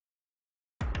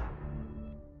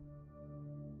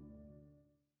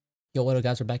Yo, what up,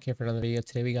 guys? We're back here for another video.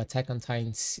 Today we got Attack on Titan.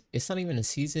 It's not even a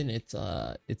season. It's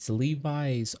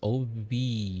Levi's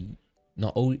OAD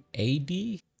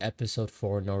episode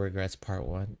 4, No Regrets Part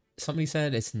 1. Somebody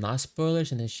said it's not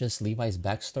spoilers and it's just Levi's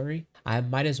backstory. I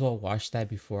might as well watch that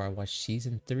before I watch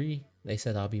season 3. They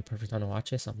said that'll be a perfect time to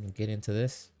watch it, so I'm gonna get into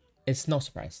this. It's no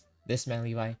surprise. This man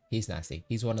Levi, he's nasty.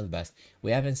 He's one of the best.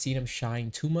 We haven't seen him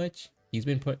shine too much. He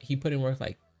put in work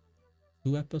like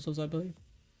 2 episodes, I believe.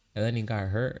 And then he got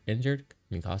hurt, injured,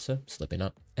 Mikasa, slipping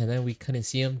up. And then we couldn't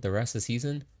see him the rest of the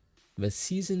season. But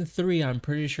season 3, I'm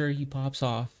pretty sure he pops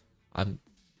off. I'm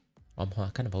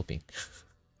kind of hoping.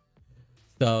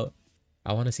 So,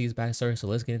 I want to see his backstory. So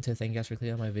let's get into it. Thank you guys for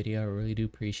clicking on my video. I really do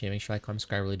appreciate it. Make sure you like, comment,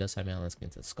 subscribe. It really does help me out. Let's get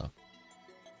into this. Go.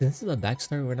 This is a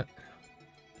backstory. We're not...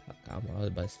 I'm all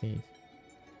the best things.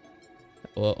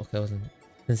 Well, okay.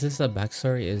 Since this is a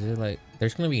backstory, is it like...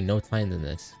 There's going to be no time in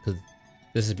this. Because...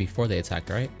 This is before they attacked,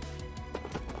 right?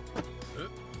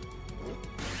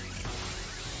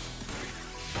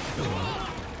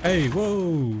 Hey,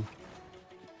 whoa!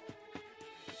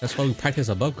 That's why we practice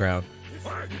above ground.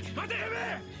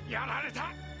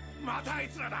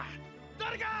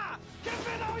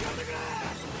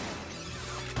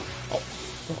 Oh,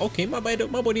 okay, my boy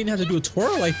didn't have to do a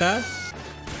twirl like that.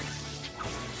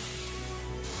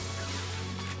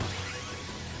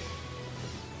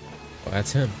 Oh,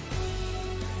 that's him.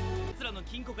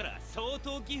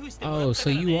 Oh, so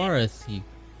you are a thief.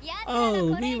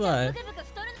 Oh, Levi.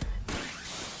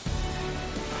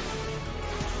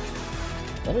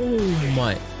 Oh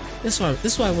my. This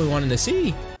is why we wanted to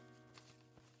see.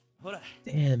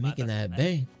 Damn, making that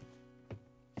bang.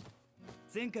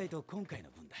 前回と今回の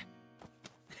分だ。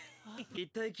一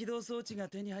体起動装置が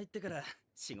手に入ってから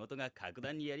仕事が格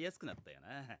段にやりやすくなったよ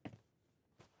な。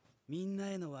みんな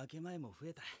への分け前も増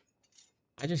えた。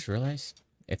I just realized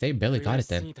if they barely got it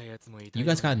then, you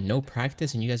guys got no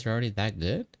practice and you guys are already that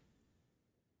good?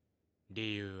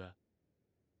 理由は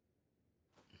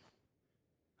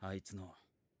あいつの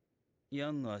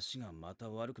ヤンの足がまた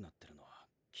悪くなってるのは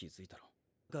気づいたろ。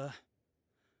か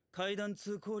階段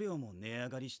通行料も値上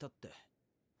がりしたって。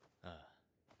あ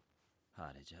あ。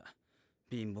あれじゃ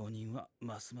貧乏人は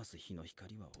ますます日の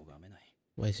光は拝めない。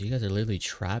 Wait, so you guys are literally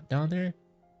trapped down there?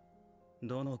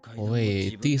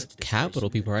 Wait, these capital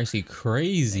people are actually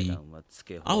crazy.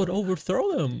 I would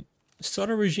overthrow them. Start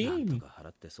a regime.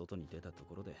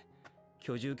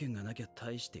 居住権がなきゃ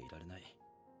大していられない。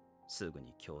すぐ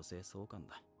に強制送還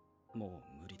だ。も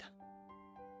う無理だ。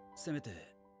せめて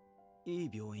い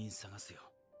い病院探すよ。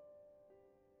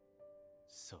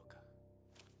そうか。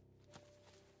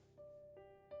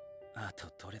あ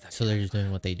とどれだけ。 So they're just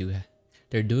doing what they do.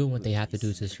 They're doing what they have to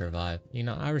do to survive. You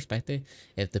know, I respect it.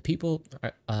 If the people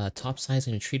are top size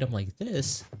and treat them like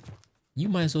this, you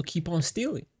might as well keep on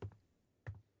stealing.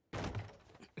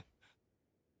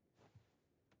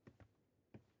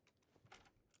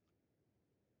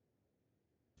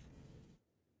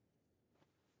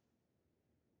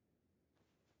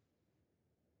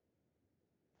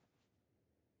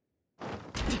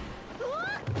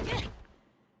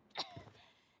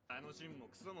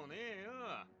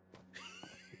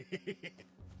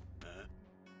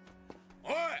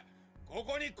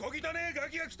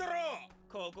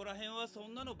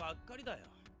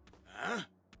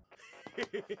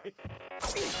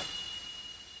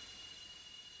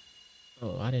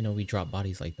 Oh, I didn't know we drop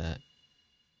bodies like that.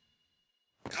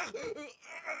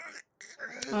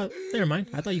 Never mind.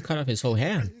 I thought you cut off his whole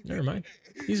hand. Never mind.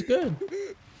 He's good.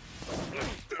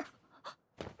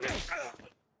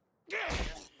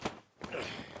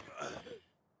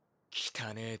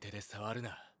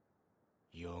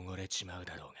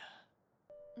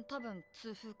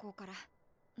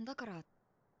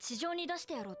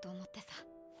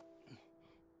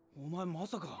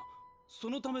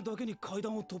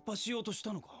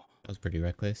 That was pretty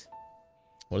reckless.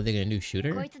 What are they gonna do? Shoot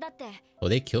her? Will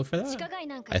they kill for that?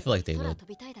 I feel like they would.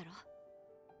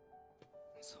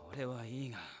 それはいい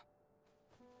が、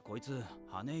こいつ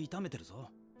羽痛めてるぞ。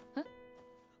え？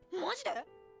マジで？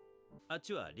あっ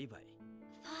ちはリヴァイ。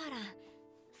ファーラン、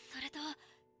それと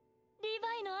リヴ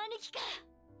ァイの兄貴か。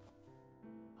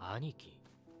兄貴？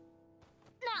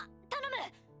な、頼む。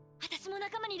私も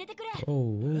仲間に入れてくれ。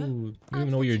Oh, you even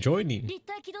know you're joining. 立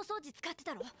体起動装置使って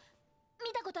たろ。見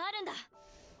たことあるんだ。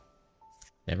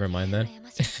 Never mind then.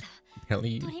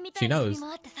 Apparently, she knows.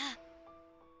 あれ、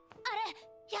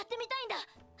やってみたいんだ。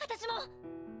私も。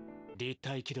立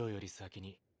体起動より先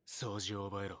に掃除を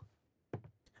覚えろ。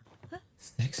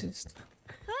Sexist?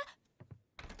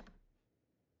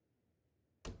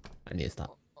 I need to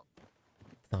stop.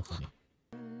 It's not funny.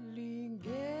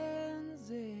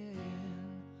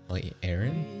 Wait,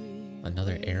 Aaron?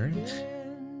 Another Aaron?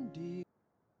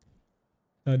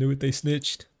 I knew it, they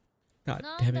snitched. God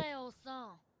damn it.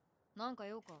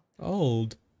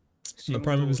 Old. It's in the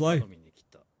prime of his life.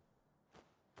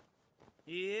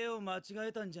 Yeah,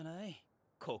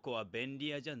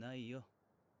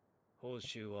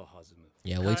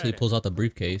 wait till he pulls out the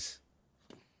briefcase.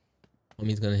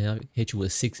 Homie's gonna hit you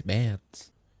with 6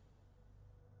 bands.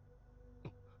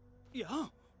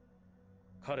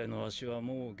 彼の足は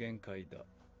もう限界だ。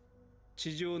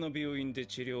地上の病院で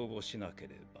治療をしなけ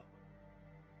れば。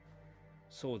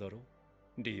そうだろ、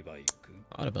リヴァイ君。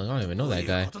I don't even know that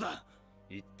guy.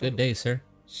 Good day, sir.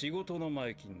 仕事の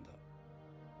前金だ。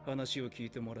話を聞い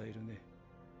てもらえるね。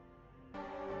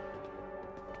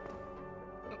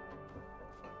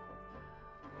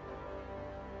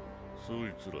そ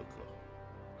いつらか。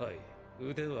はい、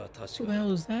腕は確か。Who the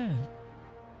hell is that?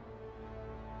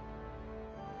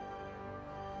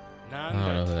 I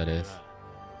don't know who that is.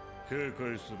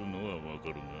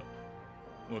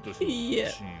 Yeah.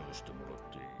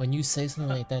 When you say something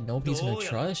like that, nobody's gonna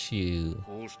trust you.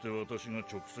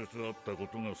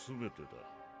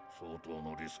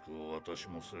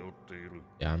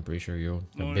 Yeah, I'm pretty sure you're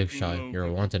a big shot. You're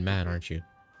a wanted man, aren't you?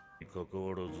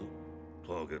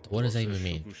 What does that even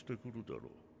mean?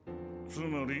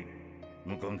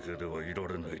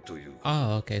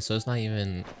 Oh, okay, so it's not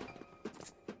even...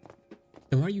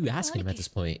 Then why are you asking him at this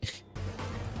point?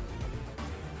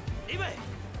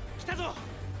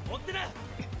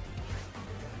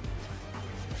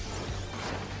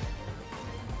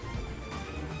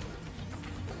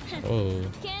 Oh.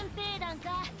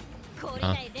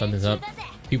 Something's up.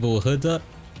 People with hoods up?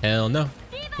 Hell no.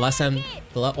 Last time,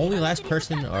 the only last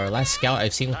person or last scout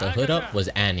I've seen with a hood up was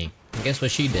Annie. And guess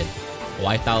what she did?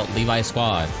 Wiped out Levi's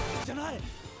squad.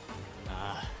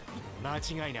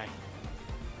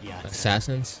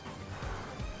 Assassins?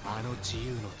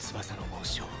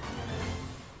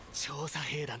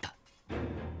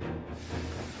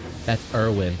 That's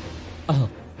Irwin. Oh,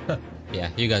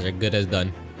 yeah, you guys are good as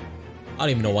done. I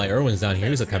don't even know why Irwin's down here.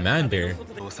 He's a commander.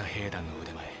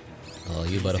 Oh,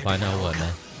 you better find out what,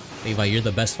 man. Levi, you're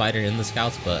the best fighter in the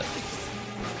scouts, but...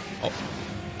 Oh.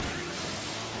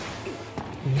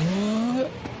 What?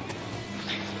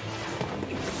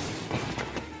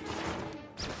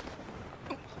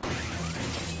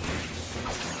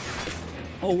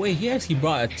 Oh wait, he actually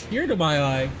brought a tear to my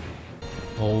eye.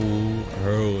 Oh,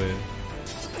 Irwin.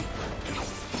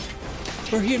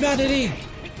 For humanity!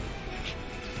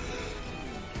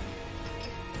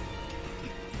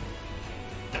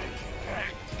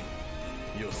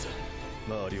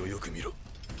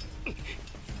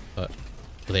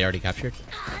 Were they already captured?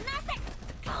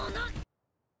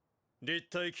 Really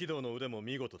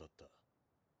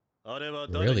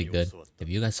good. If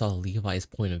you guys saw Levi's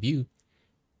point of view,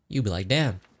 you'd be like,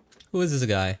 damn, who is this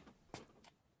guy?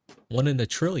 1 in a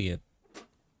trillion.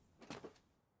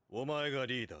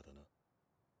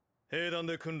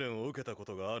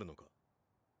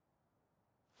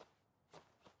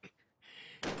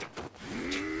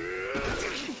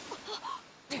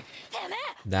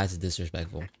 That's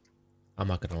disrespectful. I'm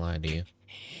not gonna lie to you.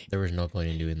 There was no point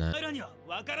in doing that.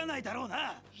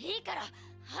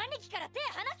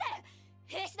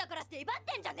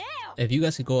 If you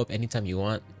guys could go up anytime you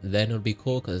want, then it would be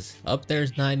cool, because up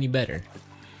there's not any better.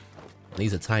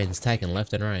 These are Titans attacking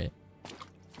left and right.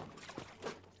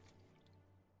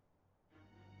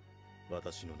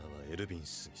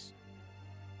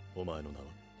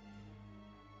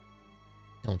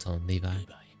 Don't tell him Levi.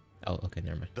 Oh, okay,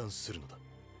 never mind.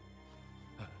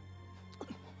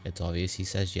 It's obvious he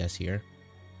says yes here.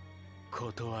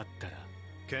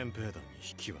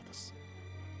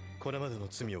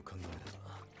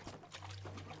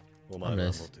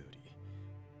 Honest.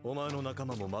 What?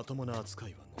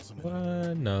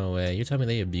 No way. You're telling me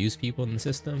they abuse people in the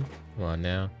system? Come on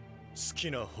now.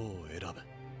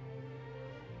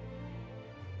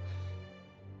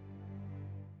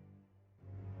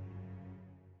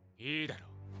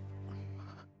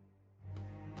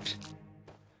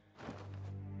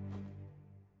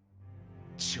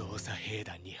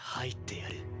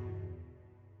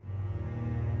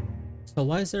 So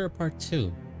why is there a part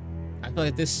 2? I feel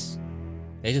like this,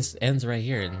 it just ends right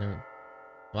here. And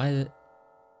why is it?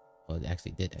 Well, it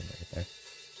actually did end right there.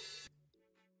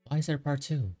 Why is there a part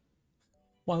 2?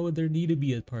 Why would there need to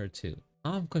be a part 2?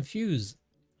 I'm confused.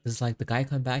 It's like the guy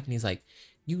come back and he's like,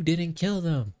 "You didn't kill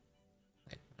them."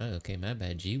 Like, oh, okay, my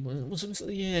bad, G.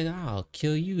 Yeah, I'll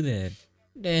kill you then.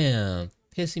 Damn,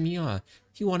 pissing me off.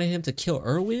 You wanted him to kill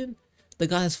Irwin? The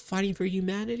guy that's fighting for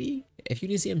humanity? If you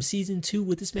didn't see him season 2,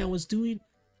 what this man was doing,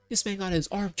 this man got his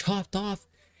arm chopped off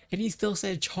and he still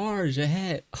said charge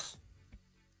ahead. Oh,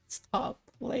 Stop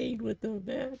playing with him,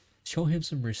 man. Show him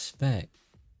some respect.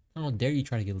 How dare you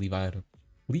try to get Levi on him?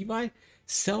 Levi,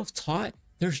 self-taught?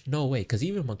 There's no way, because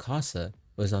even Mikasa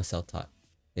was not self-taught,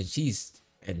 and she's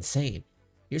insane.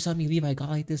 You're telling me Levi got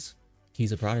like this?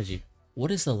 He's a prodigy.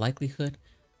 What is the likelihood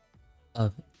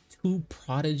of two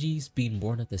prodigies being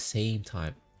born at the same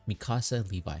time? Mikasa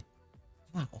and Levi.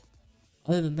 Wow.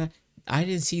 Other than that, I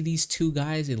didn't see these two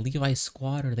guys in Levi's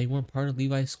squad, or they weren't part of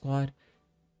Levi's squad.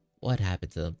 What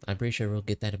happened to them? I'm pretty sure we'll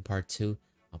get that in part 2.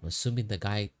 I'm assuming the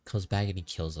guy comes back and he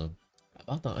kills them.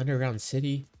 About the underground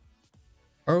city,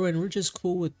 Erwin, we're just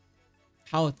cool with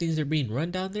how things are being run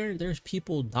down there. There's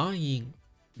people dying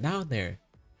down there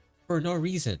for no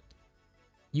reason.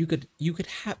 You could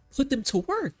have put them to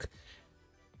work.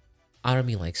 I don't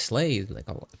mean like slaves, like,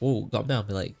 oh, calm down,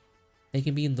 but like they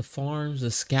can be in the farms,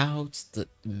 the scouts, the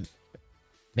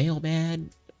mailman.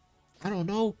 I don't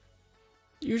know.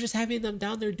 You're just having them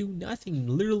down there do nothing,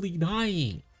 literally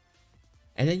dying,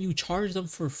 and then you charge them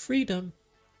for freedom.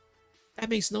 That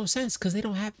makes no sense because they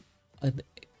don't have a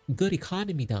good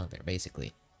economy down there.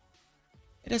 Basically,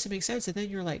 it doesn't make sense. And then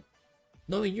you're like,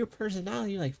 knowing your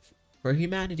personality, you're like, for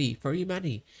humanity, for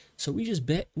humanity. So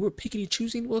we're picking and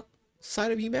choosing what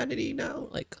side of humanity now.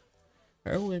 Like,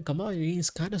 Erwin, come on, you're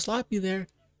kind of sloppy there.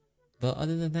 But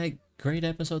other than that, great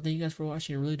episode. Thank you guys for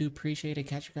watching. I really do appreciate it.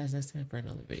 Catch you guys next time for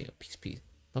another video. Peace, peace.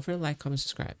 Don't forget to like, comment,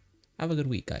 subscribe. Have a good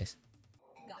week, guys.